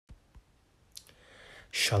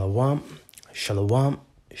Shalom, shalom,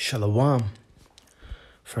 shalom.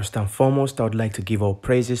 First and foremost, I would like to give all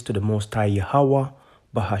praises to the Most High Yahweh,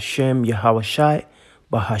 Bahashem Yahweh Shai,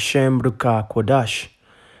 Bahashem Ruka Kodash.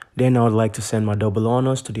 Then I would like to send my double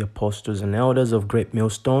honors to the apostles and elders of Great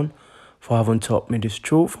Millstone for having taught me this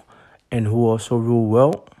truth and who also rule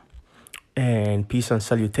well. And peace and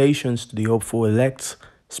salutations to the hopeful elects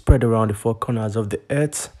spread around the four corners of the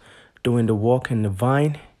earth, doing the work in the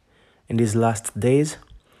vine in these last days,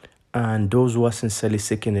 and those who are sincerely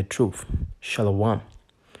seeking the truth. Shalom.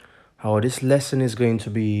 This lesson is going to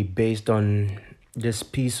be based on this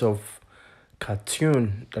piece of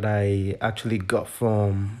cartoon that I actually got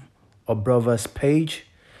from a brother's page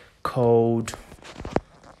called,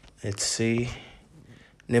 let's see,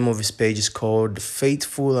 name of his page is called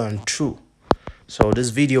Faithful and True. So this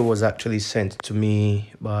video was actually sent to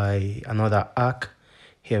me by another ARC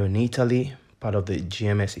here in Italy, part of the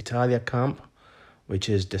GMS Italia camp, which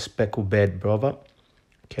is the Specklebed brother.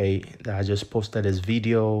 Okay, that I just posted this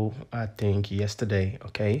video, I think yesterday.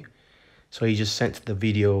 Okay, so he just sent the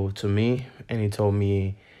video to me and he told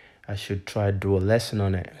me I should try to do a lesson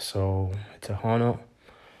on it. So it's a honor.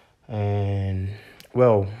 And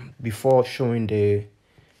well, before showing the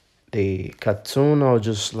cartoon, I'll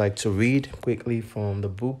just like to read quickly from the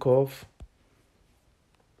book of,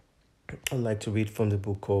 I'd like to read from the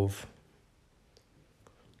book of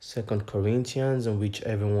 2 Corinthians, in which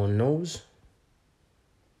everyone knows.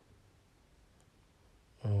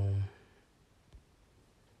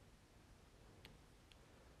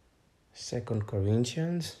 2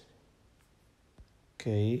 Corinthians,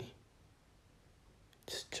 okay,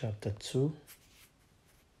 it's chapter 2.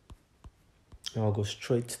 I'll go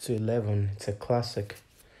straight to 11. It's a classic,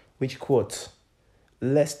 which quotes,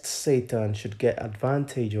 "Lest Satan should get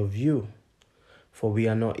advantage of you, for we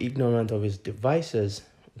are not ignorant of his devices."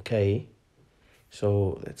 Okay,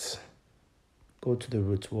 so let's go to the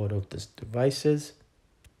root word of this devices.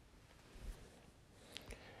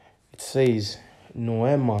 It says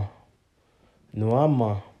noema,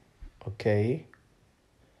 okay,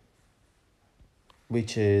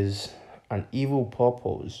 which is an evil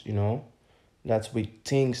purpose, That's with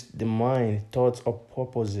things, the mind, thoughts or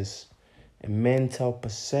purposes, a mental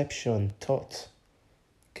perception, thought.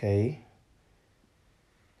 Okay.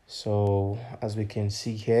 So as we can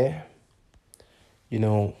see here, we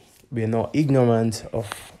are not ignorant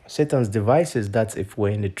of Satan's devices. That's if we're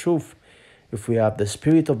in the truth. If we have the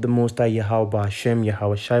spirit of the Most High Yahweh Hashem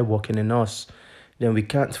Yahweh Shai working in us, then we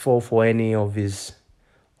can't fall for any of his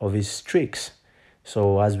tricks.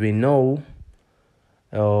 So as we know,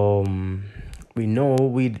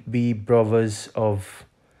 we'd be brothers of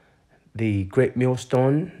the Great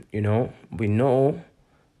Millstone. We know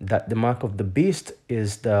that the mark of the beast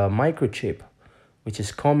is the microchip, which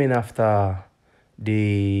is coming after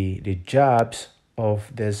the jabs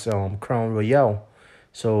of this Crown Royale.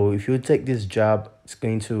 So if you take this jab, it's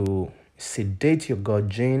going to sedate your gut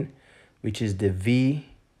gene, which is the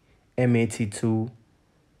VMAT2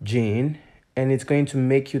 gene, and it's going to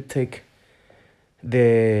make you take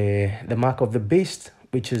the mark of the beast,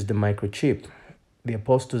 which is the microchip. The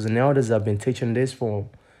apostles and elders have been teaching this for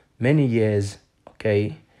many years.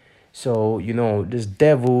 Okay, so these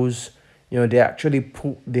devils, they actually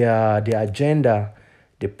put their agenda,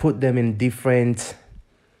 they put them in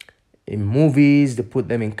movies, they put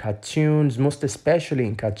them in cartoons, most especially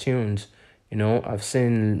in cartoons. I've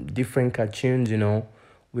seen different cartoons,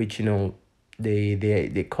 which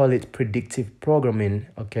they call it predictive programming.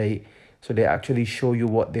 Okay, so they actually show you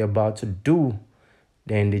what they're about to do,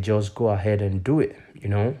 then they just go ahead and do it.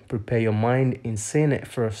 Prepare your mind in seeing it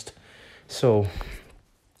first. So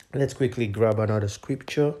let's quickly grab another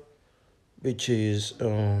scripture, which is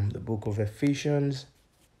the book of Ephesians.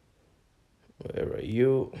 Where are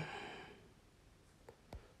you?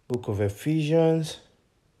 Book of Ephesians,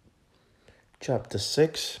 chapter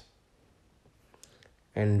 6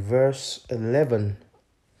 and verse 11,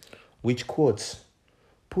 which quotes,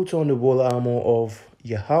 "Put on the whole armor of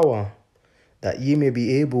Yahweh, that ye may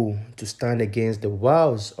be able to stand against the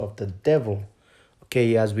wiles of the devil."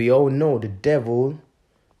 Okay, as we all know, the devil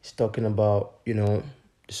is talking about, the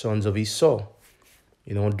sons of Esau.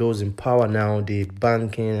 Those in power now, the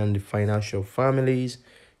banking and the financial families.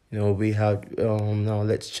 We have, now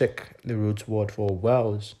let's check the root word for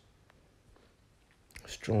wiles.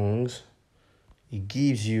 Strong's. It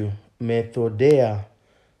gives you methodia,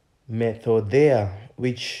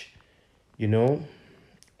 which,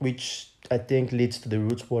 which I think leads to the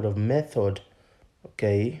root word of method.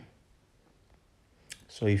 Okay.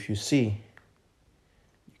 So if you see,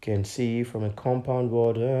 you can see from a compound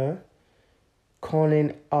word,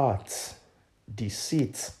 cunning arts,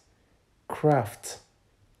 deceit, craft,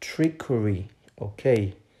 trickery.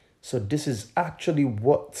 Okay, so this is actually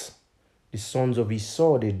what the sons of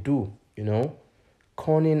Esau they do,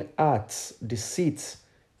 cunning arts, deceit,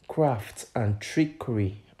 craft, and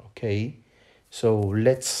trickery. Okay, so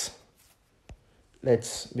let's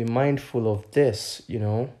be mindful of this.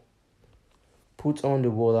 Put on the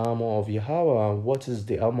whole armor of Yahweh. And what is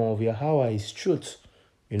the armor of Yahweh? Is truth.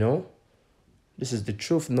 This is the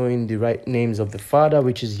truth, knowing the right names of the Father,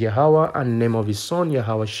 which is Yahweh, and the name of his Son,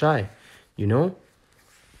 Yahweh Shai,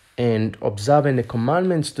 and observing the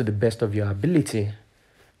commandments to the best of your ability.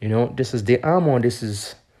 This is the armor. This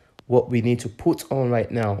is what we need to put on right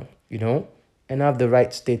now, and have the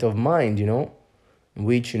right state of mind, in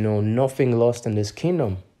which, nothing lost in this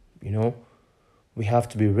kingdom, We have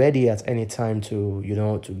to be ready at any time to,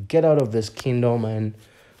 to get out of this kingdom and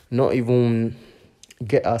not even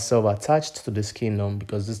get ourselves attached to this kingdom,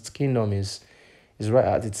 because this kingdom is right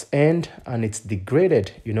at its end and it's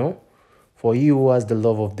degraded, For he who has the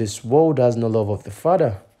love of this world has no love of the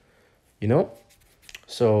Father,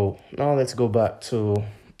 So now let's go back to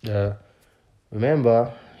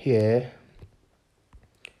remember here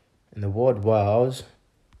in the word wows,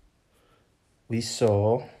 we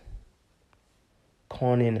saw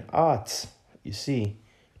cunning arts, you see,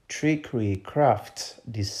 trickery, craft,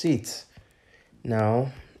 deceit.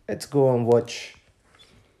 Now, let's go and watch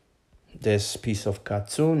this piece of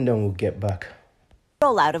cartoon, then we'll get back.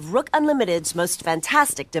 Rollout of Rook Unlimited's most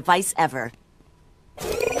fantastic device ever.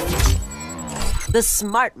 The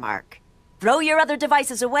Smart Mark. Throw your other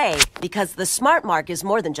devices away, because the Smart Mark is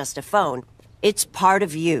more than just a phone. It's part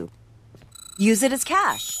of you. Use it as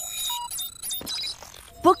cash.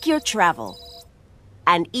 Book your travel.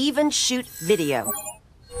 And even shoot video.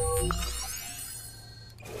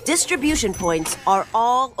 Distribution points are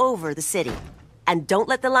all over the city. And don't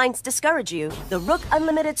let the lines discourage you. The Rook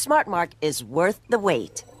Unlimited Smart Mark is worth the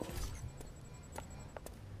wait.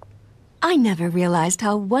 I never realized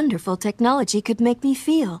how wonderful technology could make me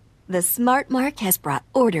feel. The Smart Mark has brought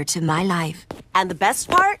order to my life. And the best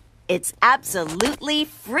part? It's absolutely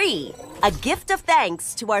free. A gift of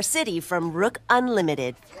thanks to our city from Rook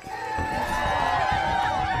Unlimited.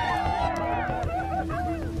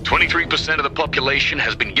 23% of the population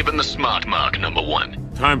has been given the Smart Mark, number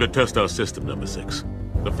 1. Time to test our system, number 6.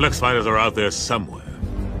 The Flex Fighters are out there somewhere.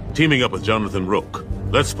 Teaming up with Jonathan Rook,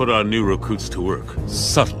 let's put our new recruits to work,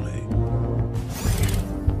 subtly.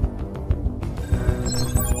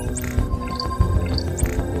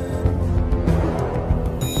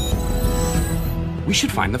 We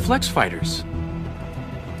should find the Flex Fighters.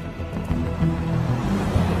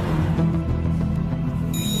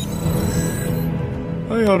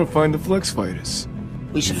 I ought to find the Flex Fighters.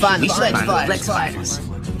 We should find the Flex Fighters.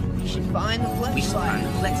 We should find the Flex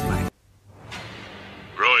Fighters.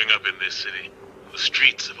 Growing up in this city, the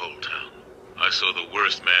streets of Old Town, I saw the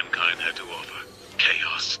worst mankind had to offer.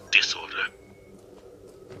 Chaos, disorder.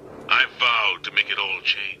 I vowed to make it all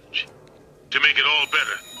change. To make it all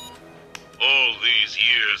better. All these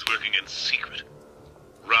years working in secret.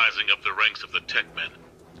 Rising up the ranks of the tech men.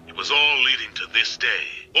 It was all leading to this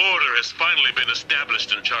day. Order has finally been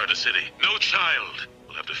established in Charter City. No child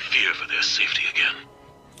will have to fear for their safety again.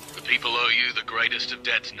 The people owe you the greatest of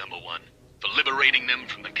debts, number 1, for liberating them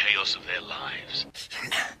from the chaos of their lives.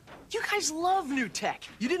 You guys love new tech.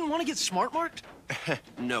 You didn't want to get smart marked?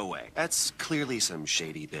 No way. That's clearly some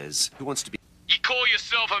shady biz. Who wants to be... You call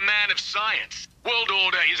yourself a man of science. World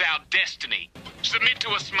order is our destiny. Submit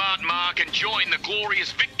to a smart mark and join the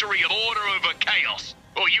glorious victory of order over chaos,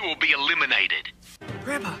 or you will be eliminated.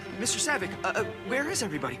 Grandpa, Mr. Savick, where is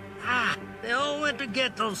everybody? They all went to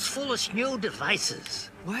get those foolish new devices.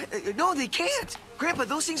 What? No, they can't. Grandpa,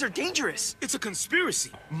 those things are dangerous. It's a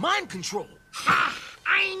conspiracy. Mind control.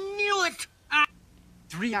 I knew it!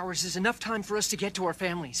 3 hours is enough time for us to get to our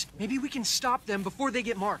families. Maybe we can stop them before they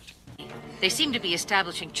get marked. They seem to be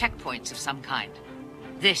establishing checkpoints of some kind.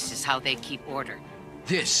 This is how they keep order.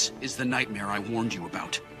 This is the nightmare I warned you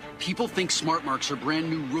about. People think smart marks are brand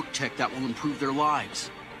new Rook tech that will improve their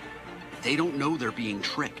lives. They don't know they're being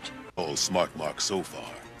tricked. All smart marks so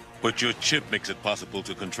far. But your chip makes it possible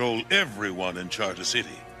to control everyone in Charter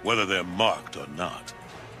City, whether they're marked or not.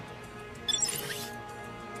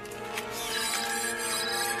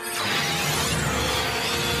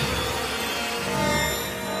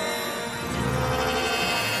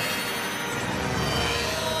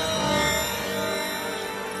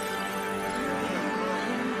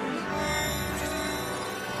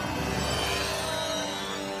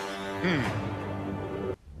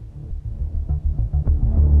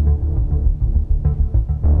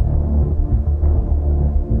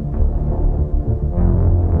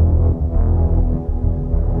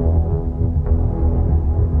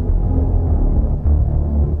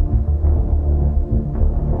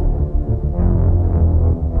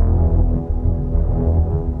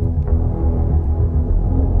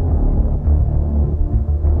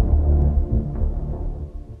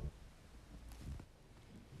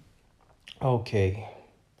 Okay,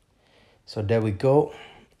 so there we go.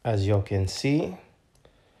 As you can see,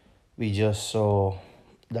 we just saw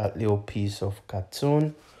that little piece of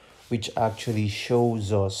cartoon, which actually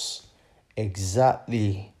shows us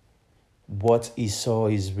exactly what Esau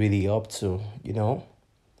is really up to, you know.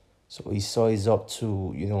 So Esau is up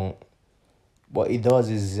to, you know, what he does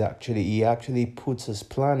is actually, he actually puts his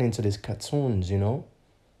plan into these cartoons, you know.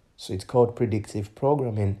 So it's called predictive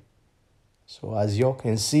programming. So as you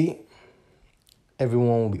can see,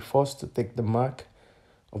 everyone will be forced to take the mark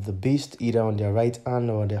of the beast either on their right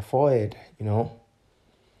hand or their forehead, you know.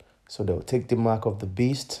 So they'll take the mark of the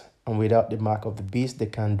beast, and without the mark of the beast, they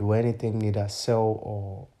can't do anything, neither sell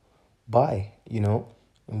or buy, you know,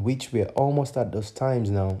 in which we're almost at those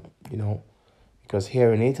times now, you know, because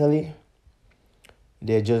here in Italy,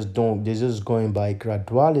 they're just going by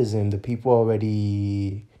gradualism. The people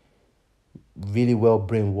already really well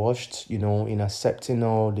brainwashed, you know, in accepting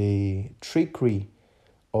all the trickery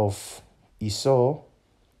of Esau,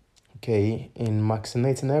 okay, in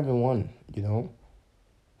vaccinating everyone, you know.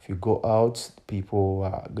 If you go out, people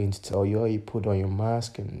are going to tell you, oh, you put on your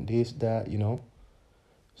mask and this, that, you know.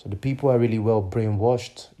 So the people are really well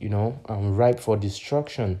brainwashed, you know, and ripe for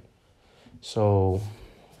destruction. So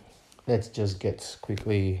let's just get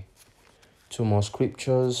quickly 2 more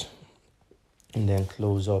scriptures and then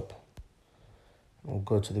close up. We'll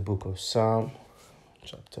go to the book of Psalm,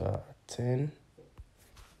 chapter 10.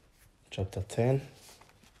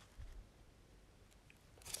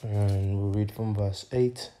 And we'll read from verse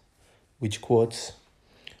 8, which quotes,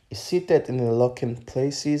 "Is seated in the lurking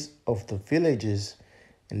places of the villages,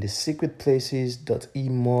 in the secret places doth he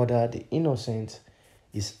murder the innocent.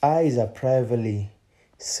 His eyes are privately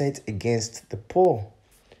set against the poor.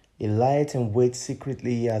 He lieth in wait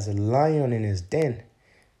secretly as a lion in his den.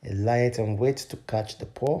 He lieth in wait to catch the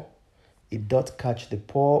poor. He doth catch the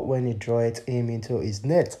poor when he draweth him into his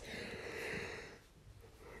net."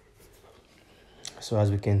 So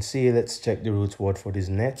as we can see, let's check the root word for this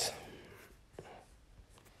net.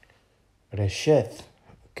 Resheth,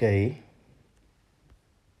 okay.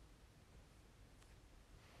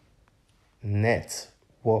 Net,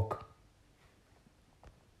 work.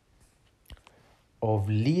 Of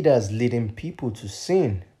leaders leading people to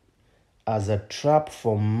sin as a trap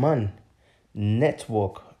for man.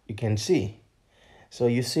 Network, you can see. So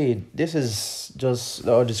you see, this is just,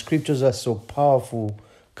 the scriptures are so powerful.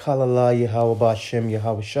 Kalala Yahweh Hashem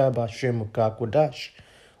Yahweh Shai Hashem Kodash.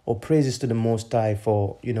 Or praises to the Most High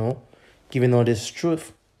for, you know, giving all this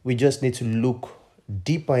truth. We just need to look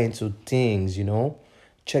deeper into things, you know.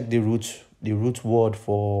 Check the root word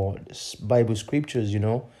for Bible scriptures, you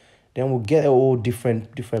know. Then we'll get a whole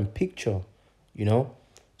different picture, you know.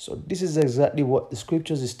 So this is exactly what the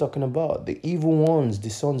scriptures is talking about. The evil ones, the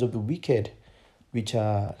sons of the wicked, which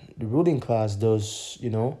are the ruling class, those, you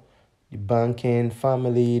know, the banking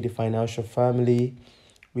family, the financial family,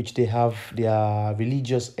 which they have their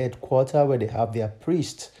religious headquarters where they have their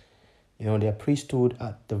priests, you know, their priesthood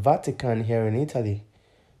at the Vatican here in Italy.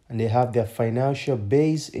 And they have their financial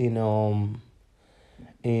base in the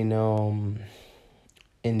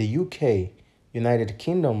UK, United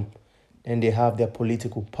Kingdom. And they have their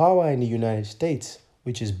political power in the United States,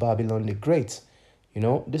 which is Babylon the Great. You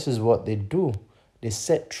know, this is what they do. They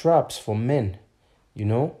set traps for men, you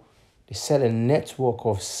know. They set a network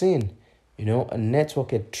of sin, you know, a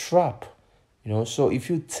trap, you know. So if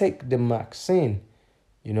you take the vaccine,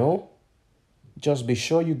 you know, just be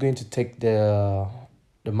sure you're going to take the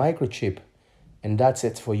microchip, and that's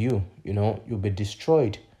it for you, you know. You'll be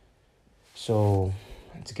destroyed. So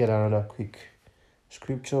let's get another quick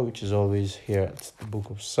scripture, which is always here at the book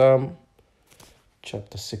of Psalm,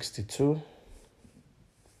 chapter 62.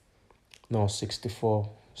 No, 64,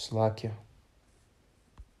 Slakia.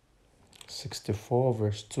 64,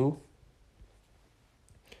 verse 2.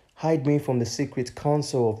 "Hide me from the secret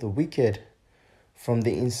counsel of the wicked, from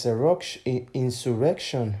the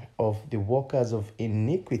insurrection of the workers of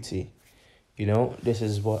iniquity." You know, this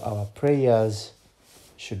is what our prayers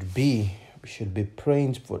should be. We should be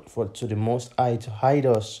praying to the Most High to hide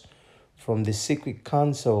us from the secret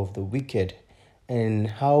counsel of the wicked. And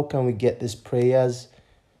how can we get these prayers?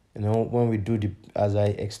 You know, when we do as I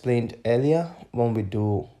explained earlier, when we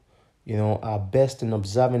do, you know, our best in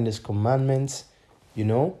observing these commandments, you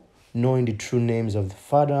know, knowing the true names of the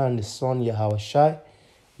Father and the Son, Yahweh Shai,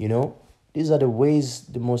 you know, these are the ways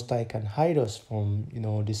the Most High can hide us from, you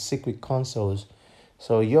know, the secret counsels.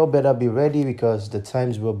 So you better be ready, because the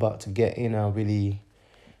times we're about to get in are really,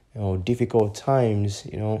 you know, difficult times,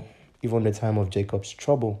 you know, even the time of Jacob's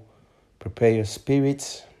trouble. Prepare your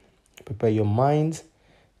spirits, prepare your minds,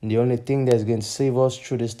 And the only thing that's going to save us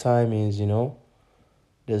through this time is,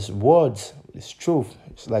 there's words, it's truth.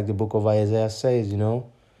 It's like the book of Isaiah says,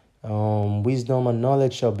 wisdom and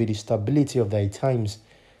knowledge shall be the stability of thy times,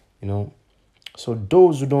 So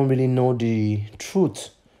those who don't really know the truth,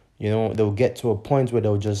 they'll get to a point where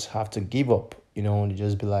they'll just have to give up, and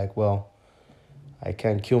just be like, well, I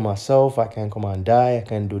can't kill myself, I can't come and die, I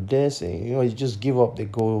can't do this. And, you just give up, they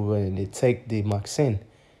go and they take the vaccine,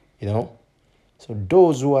 So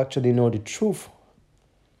those who actually know the truth,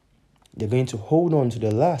 they're going to hold on to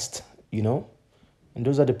the last, And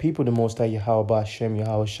those are the people the Most High Yahweh Hashem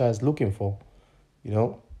Yahweh Shai is looking for,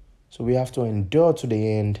 So we have to endure to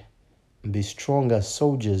the end and be strong as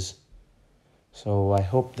soldiers. So I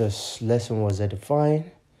hope this lesson was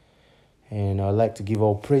edifying. And I'd like to give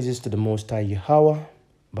all praises to the Most High Yahweh,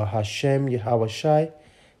 Bahashem Yahweh Shai,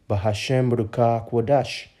 Bahashem Ruka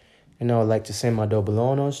Kwadash. And I would like to send my double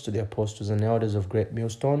honors to the apostles and elders of Great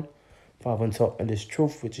Millstone for having taught me this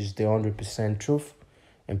truth, which is the 100% truth.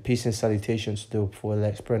 And peace and salutations to the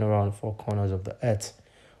full spread around the four corners of the earth.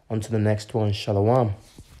 On to the next one. Shalom.